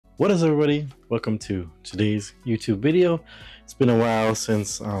What is everybody? Welcome to today's YouTube video. It's been a while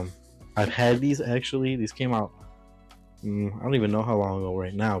since I've had these. Actually, these came out I don't even know how long ago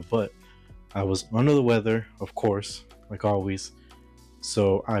right now, but I was under the weather, of course, like always.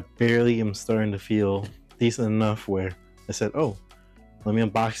 So I barely am starting to feel decent enough where I said, oh, let me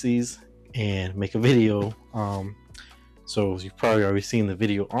unbox these and make a video. So you've probably already seen the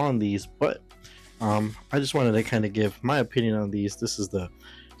video on these, but I just wanted to kind of give my opinion on these. This is the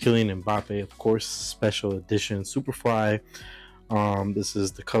Kylian Mbappe, of course, special edition Superfly. This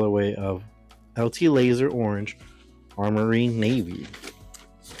is the colorway of LT Laser Orange Armory Navy,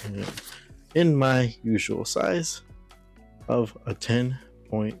 in my usual size of a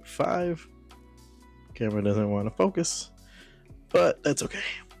 10.5. Camera doesn't want to focus, but that's okay.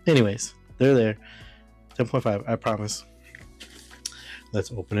 Anyways, they're there. 10.5, I promise.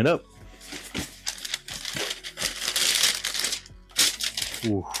 Let's open it up.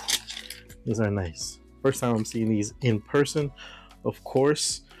 Ooh, these are nice. First time I'm seeing these in person, of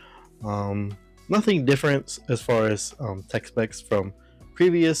course. Nothing different as far as tech specs from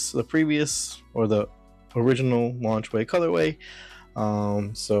the previous or the original launchway colorway.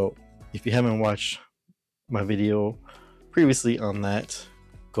 So if you haven't watched my video previously on that,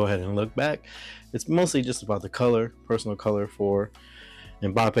 go ahead and look back. It's mostly just about the color, personal color for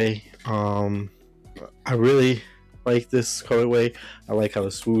Mbappe. I really like this colorway. I like how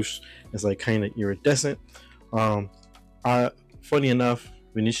the swoosh is like kind of iridescent. Funny enough,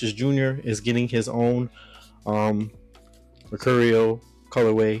 Vinicius Jr. is getting his own Mercurial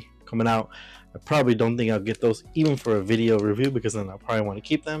colorway coming out. I probably don't think I'll get those even for a video review, because then I'll probably want to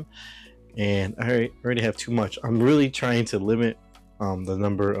keep them, and I already have too much. I'm really trying to limit the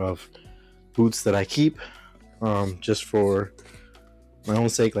number of boots that I keep, just for my own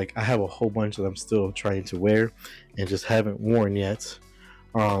sake. Like, I have a whole bunch that I'm still trying to wear and just haven't worn yet.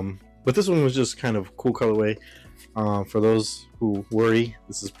 But this one was just kind of cool colorway. For those who worry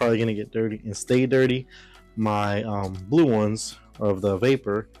this is probably gonna get dirty and stay dirty, my blue ones of the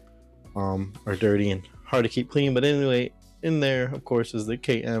Vapor are dirty and hard to keep clean. But anyway, in there of course is the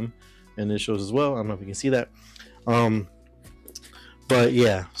KM initials as well. I don't know if you can see that. But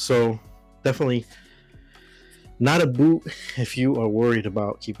yeah, so definitely not a boot if you are worried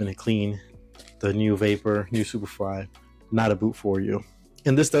about keeping it clean. The new Vapor, new Superfly, not a boot for you.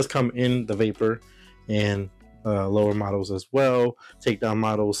 And this does come in the Vapor and lower models as well, takedown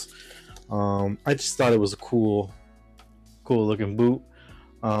models. I just thought it was a cool looking boot.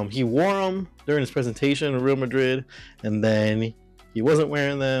 He wore them during his presentation in Real Madrid, and then he wasn't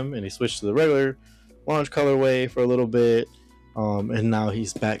wearing them and he switched to the regular launch colorway for a little bit, and now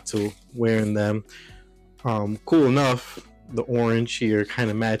he's back to wearing them. Cool enough, the orange here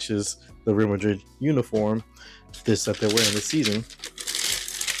kind of matches the Real Madrid uniform, this that they're wearing this season.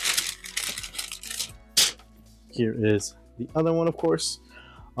 Here is the other one, of course.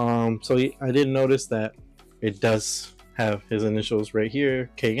 So I did notice that it does have his initials right here,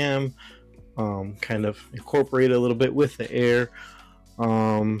 KM, kind of incorporated a little bit with the air.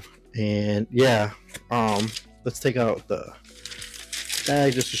 And yeah, let's take out the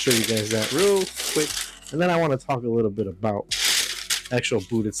bag just to show you guys that real quick. And then I want to talk a little bit about actual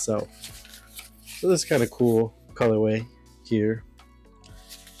boot itself. So this is kind of cool colorway here.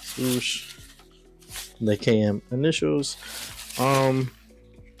 Swoosh, the KM initials. And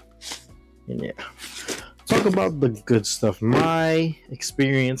yeah, talk about the good stuff. My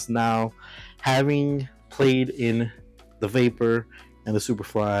experience now, having played in the Vapor and the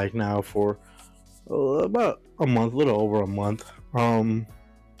Superfly now for about a month, a little over a month.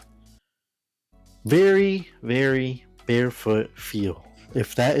 Very, very barefoot feel.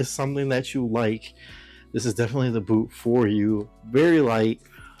 If that is something that you like, this is definitely the boot for you. Very light.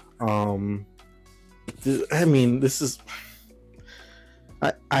 I mean, this is,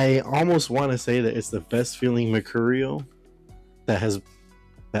 I almost want to say that it's the best feeling Mercurial that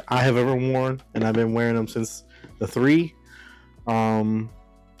I have ever worn, and I've been wearing them since the 3.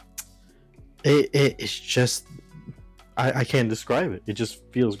 It's just, I can't describe it. It just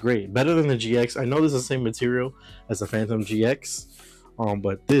feels great. Better than the GX. I know this is the same material as the Phantom GX,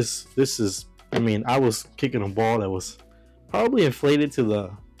 but this is, I mean, I was kicking a ball that was probably inflated to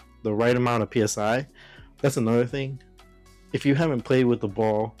the right amount of PSI. That's another thing. If you haven't played with the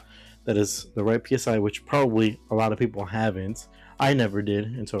ball that is the right PSI, which probably a lot of people haven't, I never did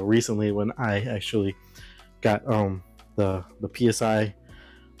until recently when I actually got the PSI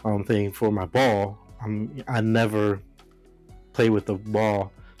thing for my ball. I never play with the ball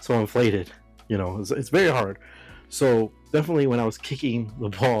so inflated, you know. It's very hard. So definitely when I was kicking the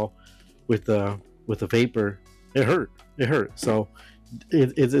ball with the Vapor, it hurt. So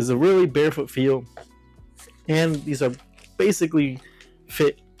it is a really barefoot feel, and these are basically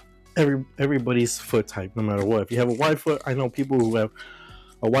fit everybody's foot type, no matter what. If you have a wide foot, I know people who have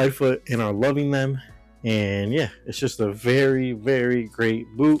a wide foot and are loving them. And yeah, it's just a very, very great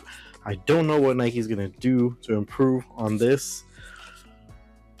boot. I don't know what Nike's gonna do to improve on this,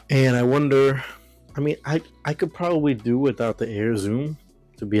 and I wonder. I mean, I could probably do without the Air Zoom,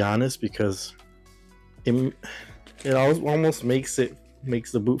 to be honest, because it almost makes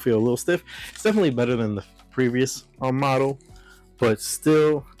the boot feel a little stiff. It's definitely better than the previous model, but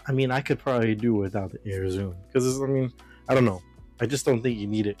still, I mean, I could probably do without the Air Zoom, because I mean, I don't know. I just don't think you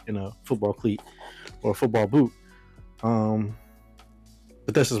need it in a football cleat or a football boot.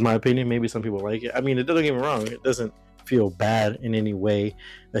 But that's just my opinion. Maybe some people like it. I mean, it doesn't get me wrong. It doesn't feel bad in any way.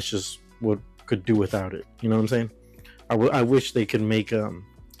 That's just what could do without it. You know what I'm saying? I wish they could make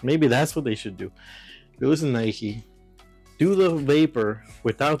maybe that's what they should do. If you listen to Nike, do the Vapor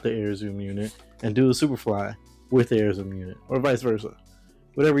without the Air Zoom unit and do the Superfly with the Air Zoom unit, or vice versa.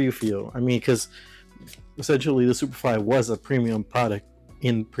 Whatever you feel. I mean, because essentially the Superfly was a premium product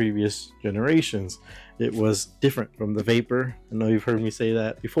in previous generations. It was different from the Vapor. I know you've heard me say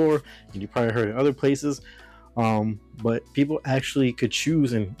that before, and you probably heard it other places. But people actually could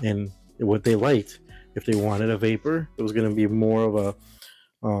choose and what they liked. If they wanted a Vapor, it was going to be more of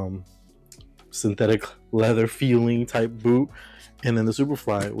a synthetic leather feeling type boot, and then the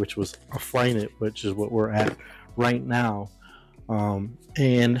Superfly, which was a Flyknit, which is what we're at right now.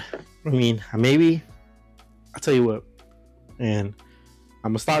 And I mean, maybe I'll tell you what, and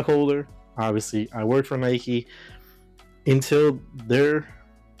I'm a stockholder. Obviously, I work for Nike. Until their,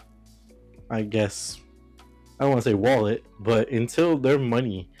 I guess, I don't want to say wallet, but until their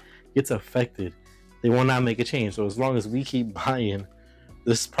money gets affected, they will not make a change. So as long as we keep buying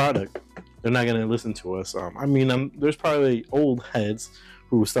this product, they're not going to listen to us. I mean, there's probably old heads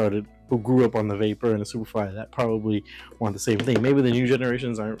who grew up on the Vapor and the Superfly that probably want the same thing. Maybe the new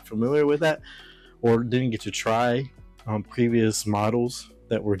generations aren't familiar with that, or didn't get to try previous models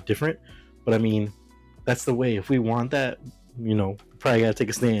that were different. But I mean, that's the way. If we want that, you know, probably gotta take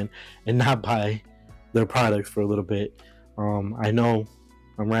a stand and not buy their products for a little bit. I know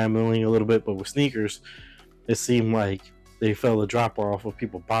I'm rambling a little bit, but with sneakers, it seemed like they fell a drop off of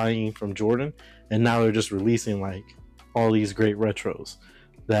people buying from Jordan, and now they're just releasing like all these great retros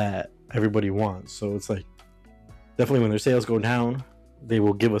that everybody wants. So it's like, definitely when their sales go down, they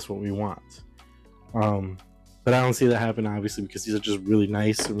will give us what we want. But I don't see that happen, obviously, because these are just really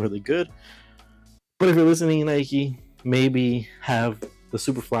nice and really good. But if you're listening, Nike, maybe have the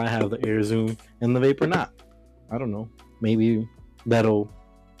Superfly have the Air Zoom and the Vapor not. I don't know. Maybe that'll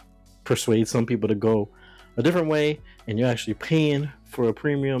persuade some people to go a different way, and you're actually paying for a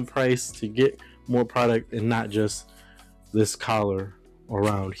premium price to get more product and not just this collar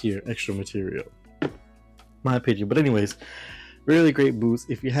around here, extra material. My opinion. But anyways, really great boots.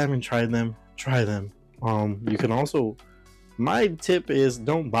 If you haven't tried them, try them. You can also, my tip is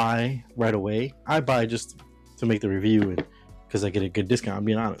don't buy right away. I buy just to make the review and because I get a good discount, I'm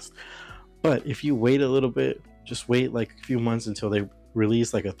being honest. But if you wait a little bit, just wait like a few months until they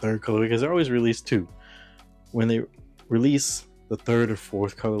release like a third colorway, because they're always released two. When they release the third or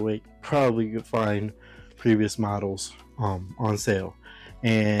fourth colorway, probably you could find previous models on sale.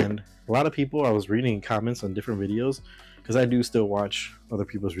 And a lot of people, I was reading comments on different videos, because I do still watch other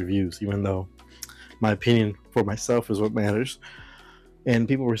people's reviews, even though my opinion for myself is what matters. And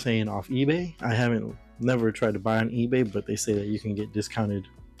people were saying off eBay. I haven't never tried to buy on eBay, but they say that you can get discounted,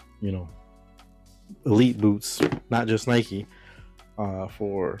 you know, elite boots, not just Nike,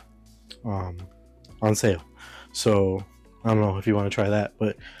 for on sale. So I don't know if you want to try that,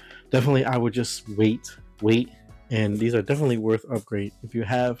 but definitely I would just wait. And these are definitely worth upgrade. If you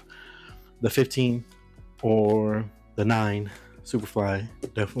have the 15 or the 9 Superfly,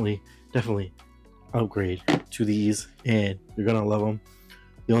 definitely upgrade to these, and you're gonna love them.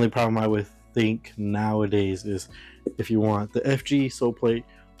 The only problem I would think nowadays is if you want the FG sole plate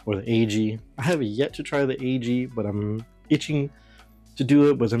or the AG. I have yet to try the AG, but I'm itching to do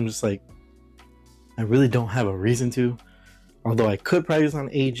it, but I'm just like, I really don't have a reason to, although I could practice on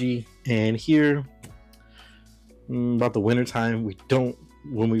AG. And here about the winter time,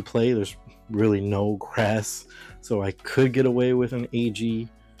 when we play, there's really no grass, so I could get away with an AG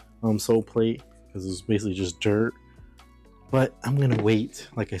sole plate because it's basically just dirt. But I'm gonna wait,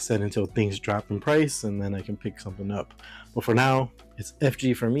 like I said, until things drop in price, and then I can pick something up. But for now, it's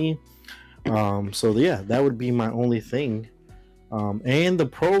FG for me. So yeah, that would be my only thing. And the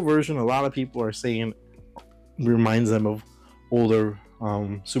Pro version, a lot of people are saying reminds them of older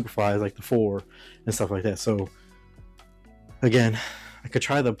Superflies, like the 4 and stuff like that. So again, I could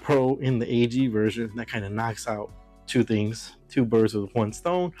try the Pro in the AG version. That kind of knocks out two things, two birds with one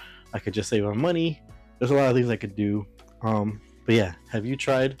stone. I could just save on money. There's a lot of things I could do. But yeah, have you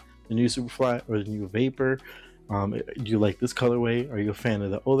tried the new Superfly or the new Vapor? Do you like this colorway? Are you a fan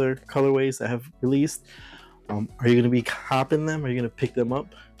of the other colorways that have released? Are you going to be copping them? Are you going to pick them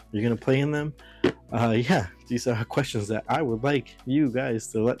up? Are you going to play in them? Yeah, these are questions that I would like you guys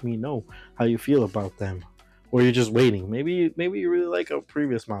to let me know how you feel about them. Or you're just waiting. Maybe you really like a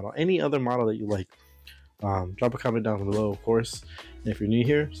previous model. Any other model that you like. Drop a comment down below, of course. And if you're new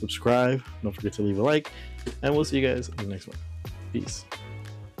here, subscribe. Don't forget to leave a like. And we'll see you guys in the next one. Peace.